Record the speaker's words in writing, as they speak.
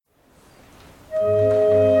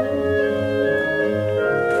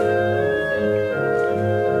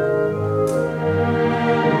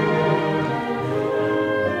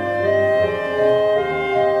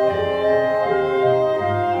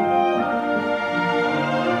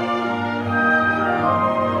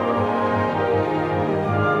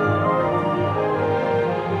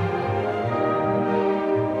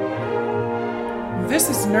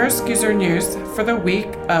NERSC User News for the week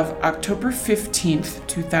of October 15th,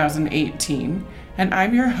 2018, and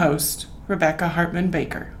I'm your host, Rebecca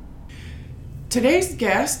Hartman-Baker. Today's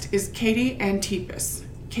guest is Katie Antipis.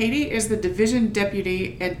 Katie is the Division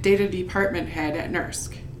Deputy and Data Department Head at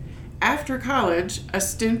NERSC. After college, a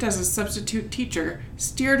stint as a substitute teacher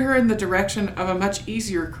steered her in the direction of a much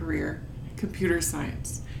easier career, computer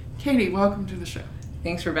science. Katie, welcome to the show.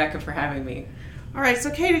 Thanks, Rebecca, for having me. All right,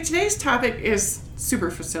 so Katie, today's topic is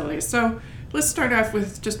super facilities. So let's start off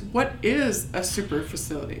with just what is a super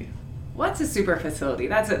facility? What's a super facility?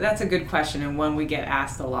 That's a good question, and one we get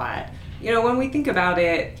asked a lot. You know, when we think about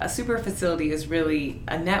it, a super facility is really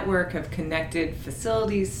a network of connected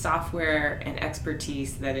facilities, software, and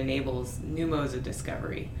expertise that enables new modes of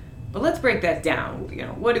discovery. But let's break that down. You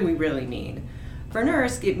know, what do we really mean? For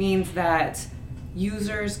NERSC, it means that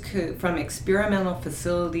users from experimental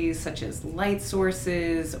facilities such as light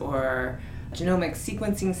sources or genomic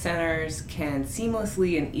sequencing centers can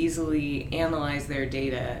seamlessly and easily analyze their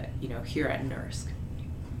data, here at NERSC.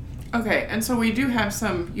 Okay, and so we do have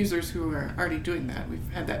some users who are already doing that.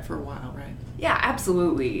 We've had that for a while, right? Yeah,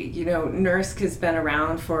 absolutely. NERSC has been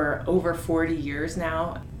around for over 40 years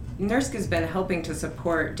now. NERSC has been helping to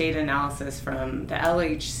support data analysis from the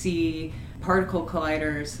LHC, particle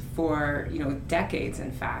colliders for, decades,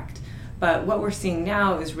 in fact. But what we're seeing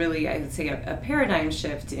now is really, I would say, a paradigm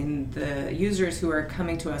shift in the users who are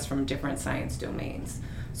coming to us from different science domains.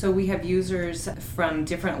 So we have users from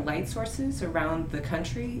different light sources around the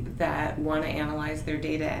country that want to analyze their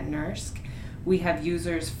data at NERSC. We have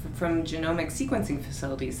users from genomic sequencing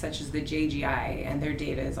facilities such as the JGI, and their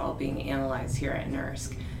data is all being analyzed here at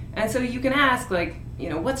NERSC. And so you can ask,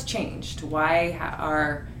 what's changed? Why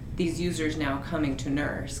are these users now coming to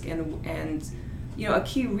NERSC? And a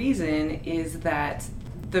key reason is that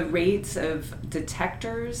the rates of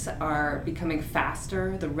detectors are becoming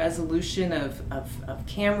faster. The resolution of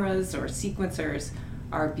cameras or sequencers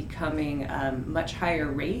are becoming much higher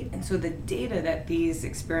rate. And so the data that these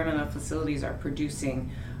experimental facilities are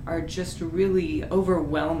producing are just really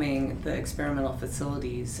overwhelming the experimental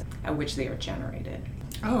facilities at which they are generated.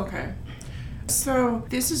 Oh, okay. So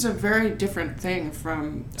this is a very different thing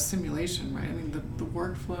from simulation, right? I mean, the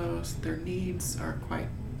workflows, their needs are quite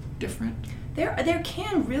different. There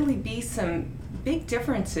can really be some big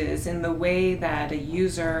differences in the way that a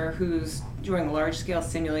user who's doing a large-scale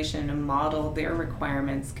simulation and model their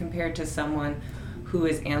requirements compared to someone who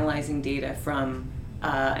is analyzing data from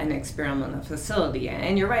an experimental facility.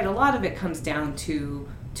 And you're right, a lot of it comes down to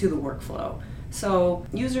the workflow. So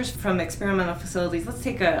users from experimental facilities, let's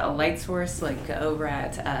take a light source like over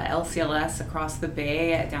at LCLS across the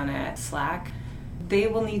bay down at SLAC. They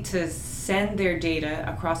will need to send their data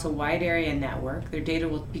across a wide area network. Their data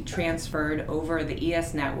will be transferred over the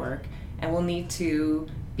ES network and will need to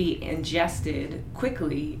be ingested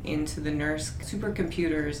quickly into the NERSC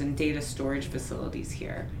supercomputers and data storage facilities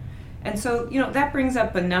here. And so, that brings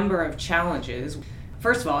up a number of challenges.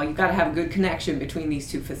 First of all, you've got to have a good connection between these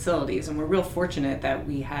two facilities, and we're real fortunate that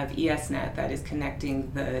we have ESNet that is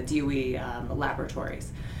connecting the DOE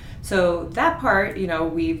laboratories. So that part,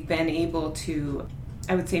 we've been able to,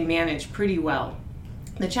 I would say, manage pretty well.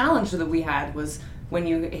 The challenge that we had was when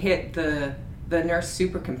you hit the NERSC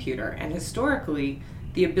supercomputer, and historically,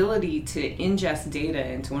 the ability to ingest data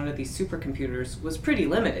into one of these supercomputers was pretty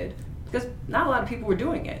limited because not a lot of people were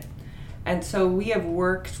doing it. And so we have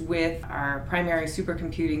worked with our primary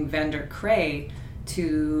supercomputing vendor, Cray,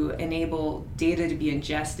 to enable data to be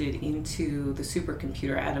ingested into the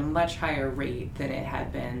supercomputer at a much higher rate than it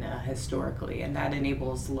had been historically. And that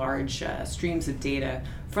enables large streams of data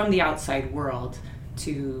from the outside world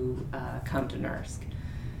to come to NERSC.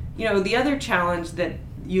 The other challenge that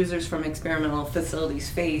users from experimental facilities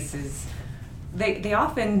face is they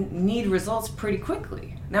often need results pretty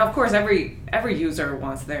quickly. Now, of course, every user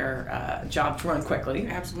wants their job to run quickly.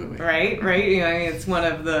 Absolutely. Right? It's one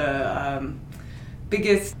of the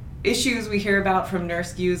biggest issues we hear about from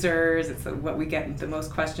NERSC users. It's what we get the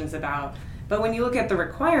most questions about. But when you look at the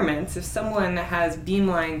requirements, if someone has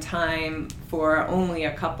beamline time for only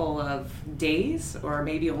a couple of days or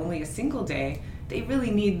maybe only a single day, they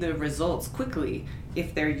really need the results quickly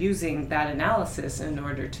if they're using that analysis in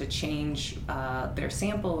order to change their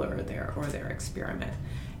sample or their experiment.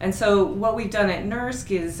 And so what we've done at NERSC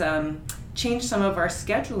is change some of our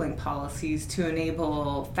scheduling policies to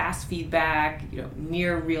enable fast feedback,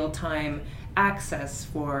 near real-time access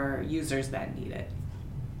for users that need it.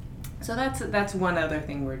 So that's one other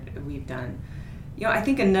thing we've done. I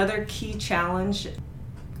think another key challenge,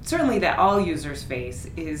 certainly that all users face,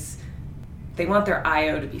 is they want their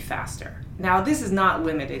I/O to be faster. Now, this is not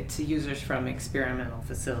limited to users from experimental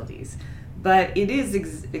facilities, but it is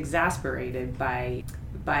exasperated by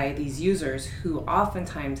these users who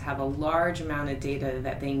oftentimes have a large amount of data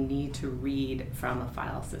that they need to read from a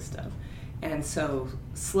file system. And so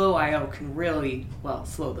slow I/O can really,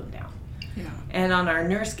 slow them down. Yeah. And on our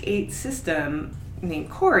NERSC 8 system, named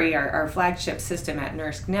Cori, our flagship system at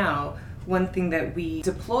NERSC now, one thing that we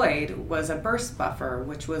deployed was a burst buffer,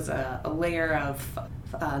 which was a layer of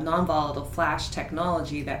non-volatile flash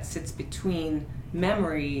technology that sits between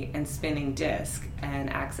memory and spinning disk and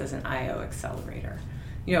acts as an I/O accelerator.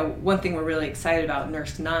 One thing we're really excited about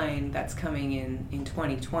NERSC 9 that's coming in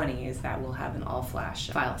 2020 is that we'll have an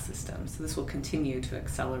all-flash file system. So this will continue to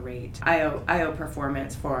accelerate I/O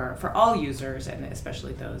performance for all users, and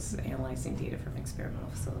especially those analyzing data from experimental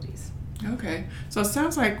facilities. Okay. So it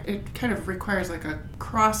sounds like it kind of requires like a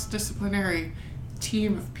cross-disciplinary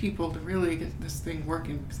team of people to really get this thing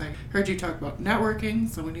working. Because I heard you talk about networking,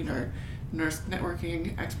 so we need our NERSC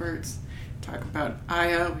networking experts. Talk about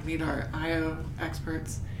I/O, we need our I/O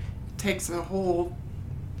experts. It takes all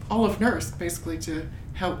of NERSC basically to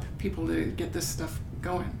help people to get this stuff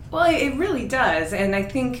going. Well, it really does, and I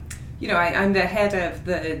think, I'm the head of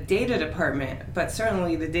the data department, but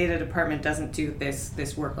certainly the data department doesn't do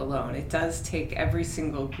this work alone. It does take every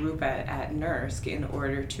single group at NERSC in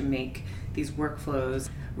order to make these workflows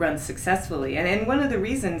run successfully. And one of the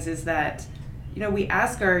reasons is that, we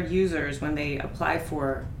ask our users when they apply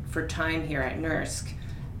for time here at NERSC,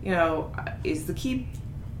 is the key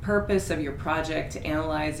purpose of your project to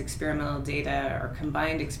analyze experimental data or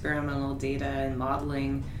combined experimental data and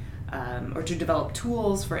modeling, or to develop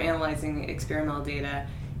tools for analyzing experimental data?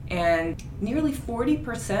 And nearly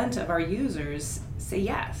 40% of our users say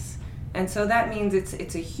yes. And so that means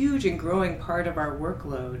it's a huge and growing part of our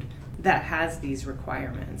workload that has these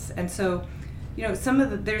requirements. And so,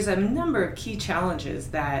 there's a number of key challenges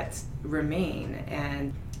that remain,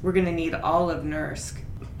 and we're going to need all of NERSC,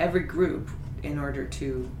 every group, in order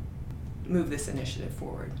to move this initiative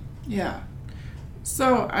forward. Yeah.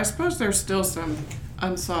 So I suppose there's still some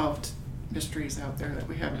unsolved mysteries out there that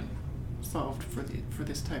we haven't solved for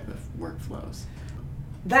this type of workflows.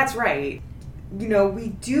 That's right. We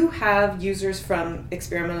do have users from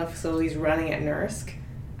experimental facilities running at NERSC.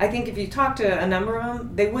 I think if you talk to a number of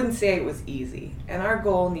them, they wouldn't say it was easy. And our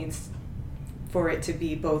goal needs for it to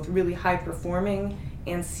be both really high performing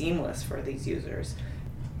and seamless for these users.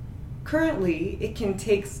 Currently, it can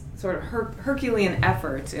take sort of Herculean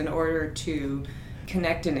efforts in order to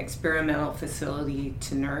connect an experimental facility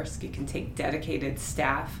to NERSC. It can take dedicated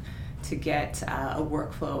staff to get a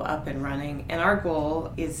workflow up and running. And our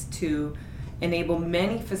goal is to enable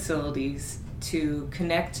many facilities to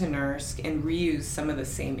connect to NERSC and reuse some of the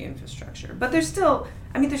same infrastructure. But there's still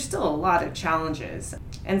a lot of challenges.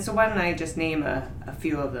 And so why don't I just name a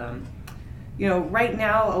few of them? Right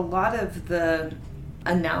now, a lot of the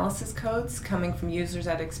analysis codes coming from users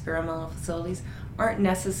at experimental facilities aren't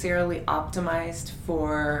necessarily optimized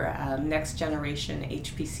for next generation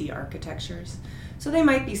HPC architectures. So they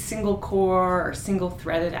might be single core or single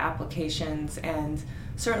threaded applications, and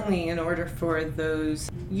certainly in order for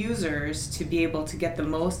those users to be able to get the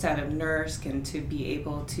most out of NERSC and to be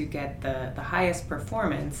able to get the highest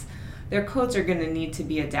performance, their codes are going to need to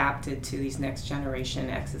be adapted to these next generation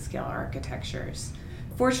exascale architectures.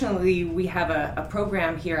 Fortunately, we have a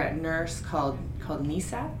program here at NERSC called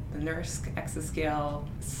NESAP, the NERSC Exascale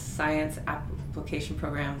Science Application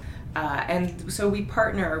Program. And so we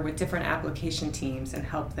partner with different application teams and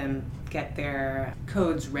help them get their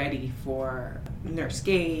codes ready for NERSC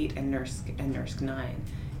 8 and NERSC 9.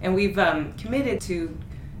 And we've committed to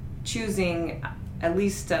choosing at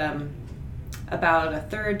least about a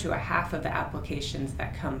third to a half of the applications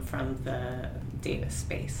that come from the data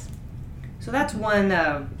space. So that's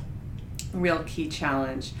one real key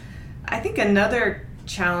challenge. I think another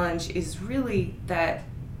challenge is really that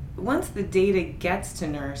once the data gets to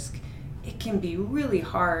NERSC, it can be really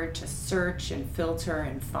hard to search and filter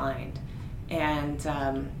and find.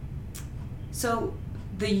 And so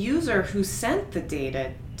the user who sent the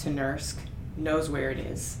data to NERSC knows where it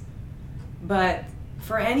is. But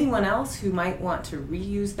for anyone else who might want to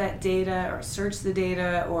reuse that data or search the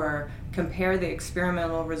data or compare the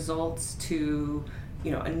experimental results to,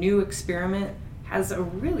 a new experiment, has a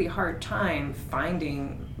really hard time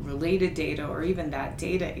finding related data or even that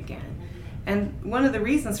data again. And one of the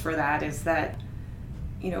reasons for that is that,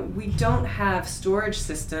 we don't have storage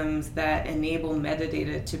systems that enable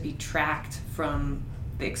metadata to be tracked from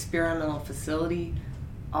the experimental facility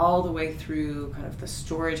all the way through kind of the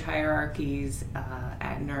storage hierarchies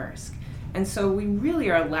at NERSC. And so we really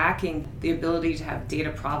are lacking the ability to have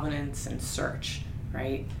data provenance and search,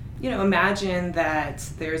 right? Imagine that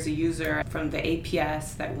there's a user from the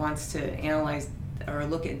APS that wants to analyze or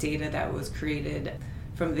look at data that was created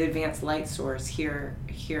from the Advanced Light Source here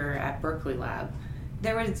at Berkeley Lab.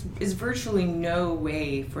 There is virtually no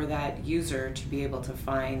way for that user to be able to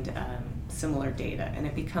find similar data, and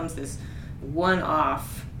it becomes this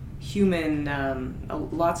one-off human,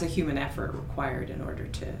 lots of human effort required in order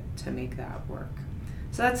to make that work.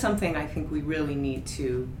 So that's something I think we really need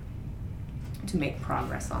to make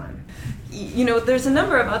progress on. There's a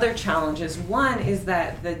number of other challenges. One is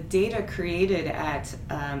that the data created at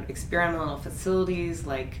experimental facilities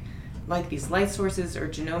like these light sources or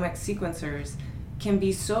genomic sequencers can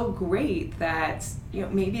be so great that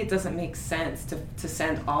maybe it doesn't make sense to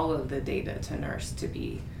send all of the data to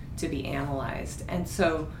NERSC to be analyzed. And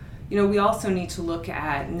so we also need to look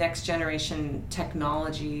at next generation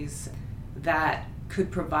technologies that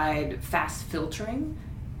could provide fast filtering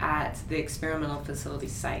at the experimental facility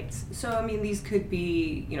sites. So these could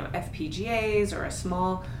be FPGAs or a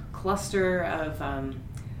small cluster of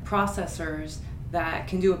processors that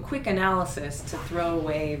can do a quick analysis to throw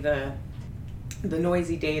away the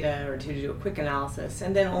noisy data, or to do a quick analysis,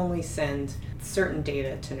 and then only send certain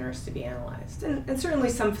data to NERSC to be analyzed. And certainly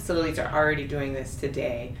some facilities are already doing this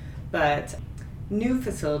today, but new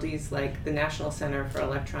facilities like the National Center for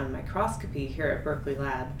Electron Microscopy here at Berkeley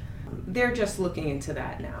Lab, they're just looking into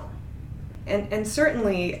that now. And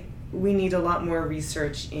certainly we need a lot more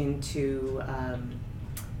research into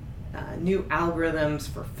new algorithms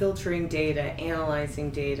for filtering data, analyzing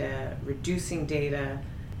data, reducing data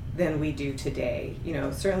than we do today.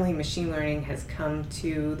 Certainly machine learning has come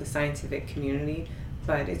to the scientific community,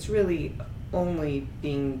 but it's really only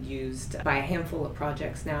being used by a handful of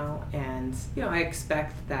projects now, and I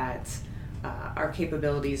expect that our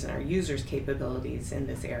capabilities and our users' capabilities in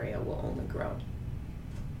this area will only grow.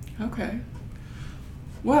 Okay.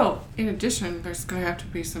 Well, in addition, there's going to have to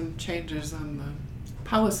be some changes on the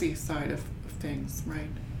policy side of things, right?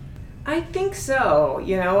 I think so.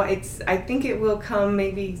 I think it will come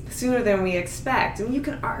maybe sooner than we expect. You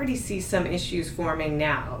can already see some issues forming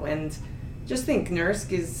now. And just think,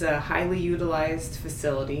 NERSC is a highly utilized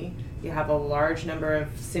facility. You have a large number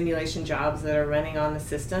of simulation jobs that are running on the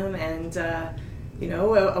system, and a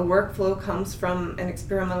workflow comes from an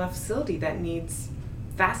experimental facility that needs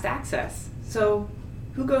fast access. So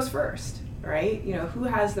who goes first, right? Who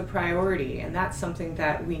has the priority? And that's something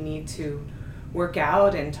that we need to work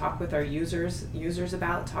out and talk with our users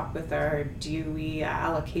about, talk with our DOE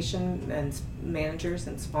allocation and managers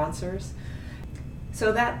and sponsors.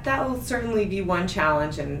 So that will certainly be one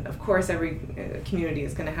challenge, and of course every community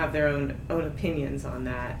is going to have their own opinions on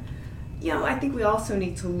that. I think we also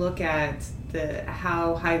need to look at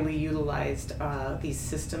how highly utilized these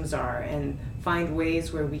systems are, and find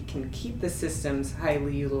ways where we can keep the systems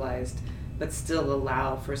highly utilized but still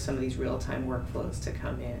allow for some of these real-time workflows to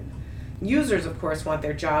come in. Users, of course, want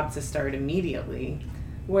their jobs to start immediately,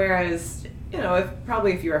 whereas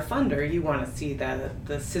if you're a funder, you want to see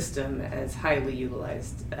the system as highly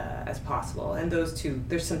utilized as possible. And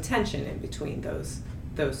there's some tension in between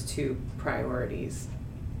those two priorities.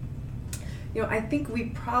 I think we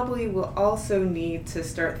probably will also need to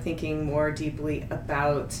start thinking more deeply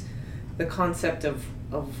about the concept of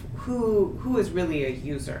who is really a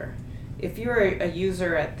user. If you're a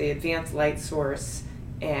user at the Advanced Light Source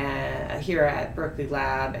here at Berkeley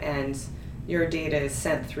Lab, and your data is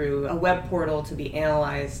sent through a web portal to be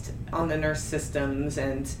analyzed on the NERSC systems,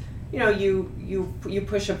 and you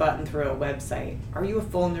push a button through a website, are you a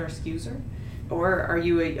full NERSC user, or are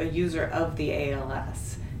you a user of the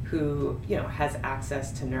ALS who has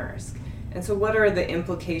access to NERSC? And so what are the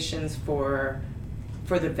implications for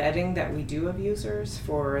the vetting that we do of users,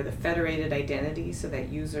 for the federated identity, so that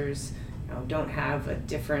users don't have a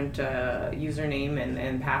different username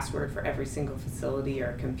and password for every single facility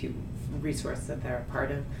or compute resource that they're a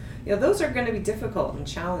part of? Those are going to be difficult and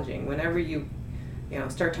challenging whenever you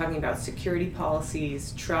start talking about security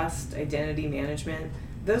policies, trust, identity management.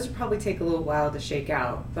 Those will probably take a little while to shake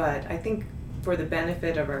out, but I think for the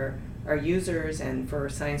benefit of our users and for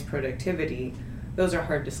science productivity, those are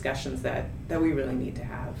hard discussions that we really need to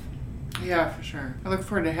have. Yeah, for sure. I look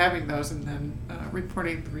forward to having those and then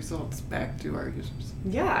reporting the results back to our users.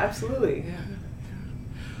 Yeah, absolutely. Yeah.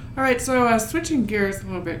 All right, so switching gears a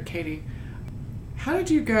little bit, Katie, how did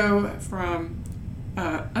you go from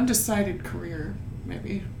undecided career,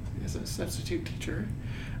 maybe as a substitute teacher,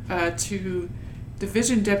 to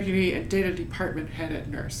division deputy and data department head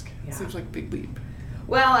at NERSC? Yeah. Seems like a big leap.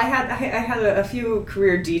 Well, I had a few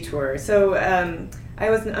career detours. So I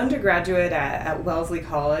was an undergraduate at Wellesley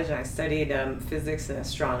College, and I studied physics and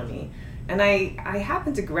astronomy. And I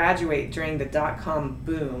happened to graduate during the dot-com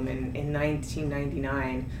boom in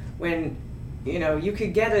 1999, when you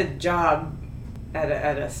could get a job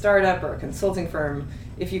at a startup or a consulting firm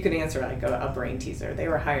if you could answer like a brain teaser. They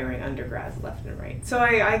were hiring undergrads left and right. So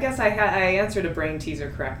I guess I answered a brain teaser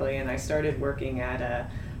correctly, and I started working at a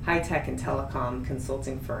high-tech and telecom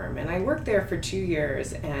consulting firm. And I worked there for 2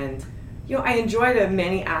 years, and I enjoyed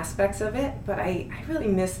many aspects of it, but I really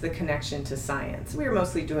missed the connection to science. We were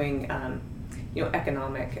mostly doing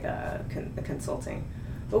economic consulting.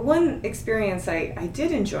 But one experience I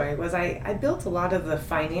did enjoy was I built a lot of the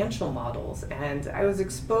financial models, and I was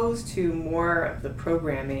exposed to more of the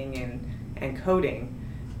programming and coding.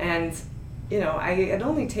 And I had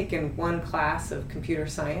only taken one class of computer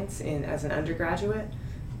science as an undergraduate,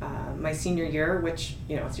 my senior year, which,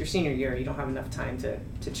 it's your senior year, you don't have enough time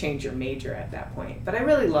to change your major at that point. But I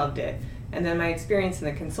really loved it. And then my experience in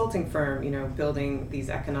the consulting firm, building these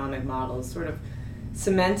economic models sort of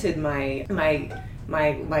cemented my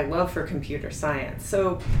love for computer science.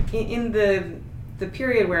 So in the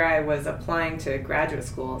period where I was applying to graduate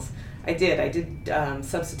schools, I did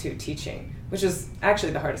substitute teaching, which is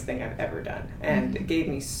actually the hardest thing I've ever done, and it gave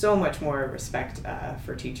me so much more respect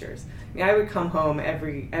for teachers. I would come home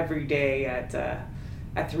every day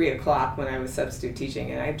at 3 o'clock when I was substitute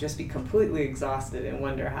teaching, and I'd just be completely exhausted and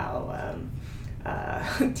wonder how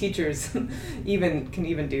teachers can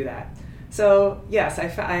even do that. So yes,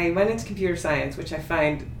 I went into computer science, which I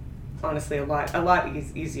find honestly a lot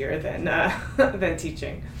easier than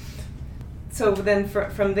teaching. So then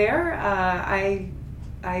from there,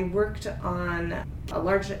 I worked on a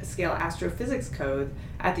large-scale astrophysics code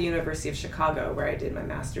at the University of Chicago, where I did my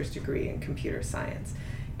master's degree in computer science.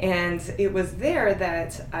 And it was there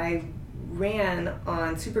that I ran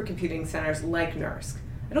on supercomputing centers like NERSC.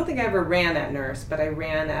 I don't think I ever ran at NERSC, but I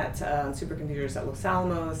ran at supercomputers at Los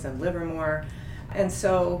Alamos and Livermore. And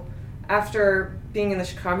so after being in the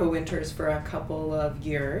Chicago winters for a couple of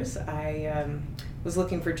years, I was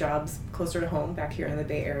looking for jobs closer to home back here in the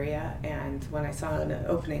Bay Area. And when I saw an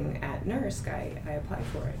opening at NERSC, I applied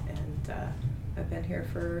for it. And I've been here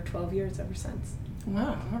for 12 years ever since.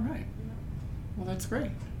 Wow, all right. Well, that's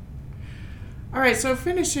great. All right, so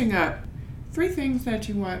finishing up, 3 things that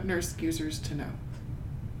you want NERSC users to know.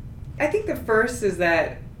 I think the first is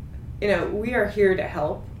that, we are here to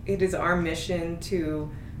help. It is our mission to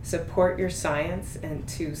support your science and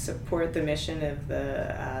to support the mission of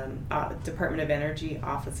the Department of Energy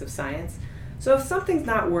Office of Science. So if something's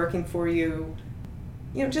not working for you,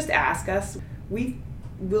 just ask us. We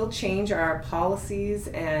will change our policies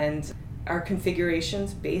and our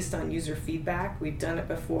configurations based on user feedback. We've done it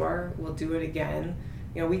before. We'll do it again.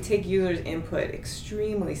 We take users' input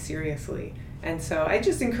extremely seriously. And so I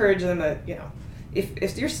just encourage them that,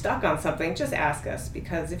 if you're stuck on something, just ask us,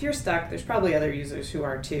 because if you're stuck, there's probably other users who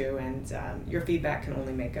are too, and your feedback can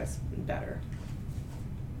only make us better.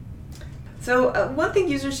 So one thing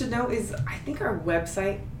users should know is I think our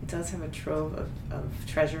website does have a trove of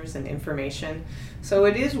treasures and information. So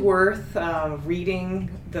it is worth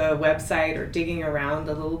reading the website or digging around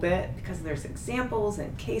a little bit, because there's examples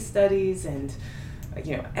and case studies and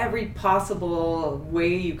every possible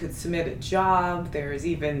way you could submit a job. There's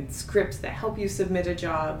even scripts that help you submit a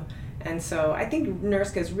job. And so I think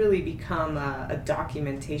NERSC has really become a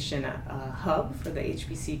documentation hub for the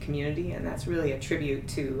HPC community, and that's really a tribute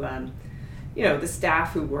to the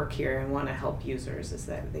staff who work here and want to help users, is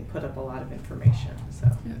that they put up a lot of information. So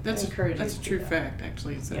yeah, that's a true fact,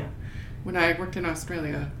 actually. So yeah. When I worked in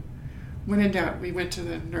Australia, when in doubt, we went to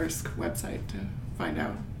the NERSC website to find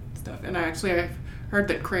out stuff. And I've heard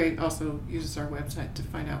that Cray also uses our website to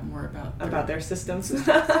find out more about their systems.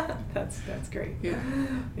 That's great. Yeah.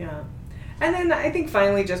 Yeah. And then I think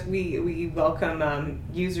finally, just we welcome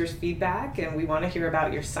users' feedback, and we want to hear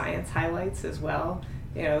about your science highlights as well.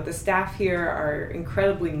 The staff here are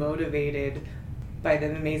incredibly motivated by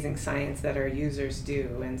the amazing science that our users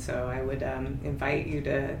do, and so I would invite you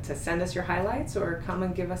to send us your highlights or come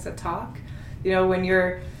and give us a talk. When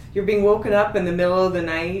you're being woken up in the middle of the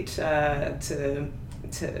night to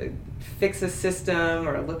fix a system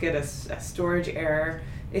or look at a storage error,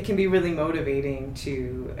 it can be really motivating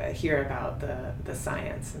to hear about the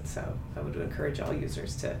science. And so I would encourage all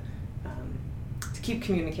users to keep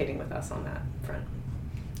communicating with us on that front.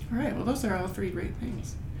 All right, well, those are all 3 great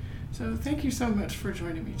things. So thank you so much for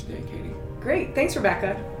joining me today, Katie. Great. Thanks,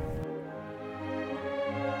 Rebecca.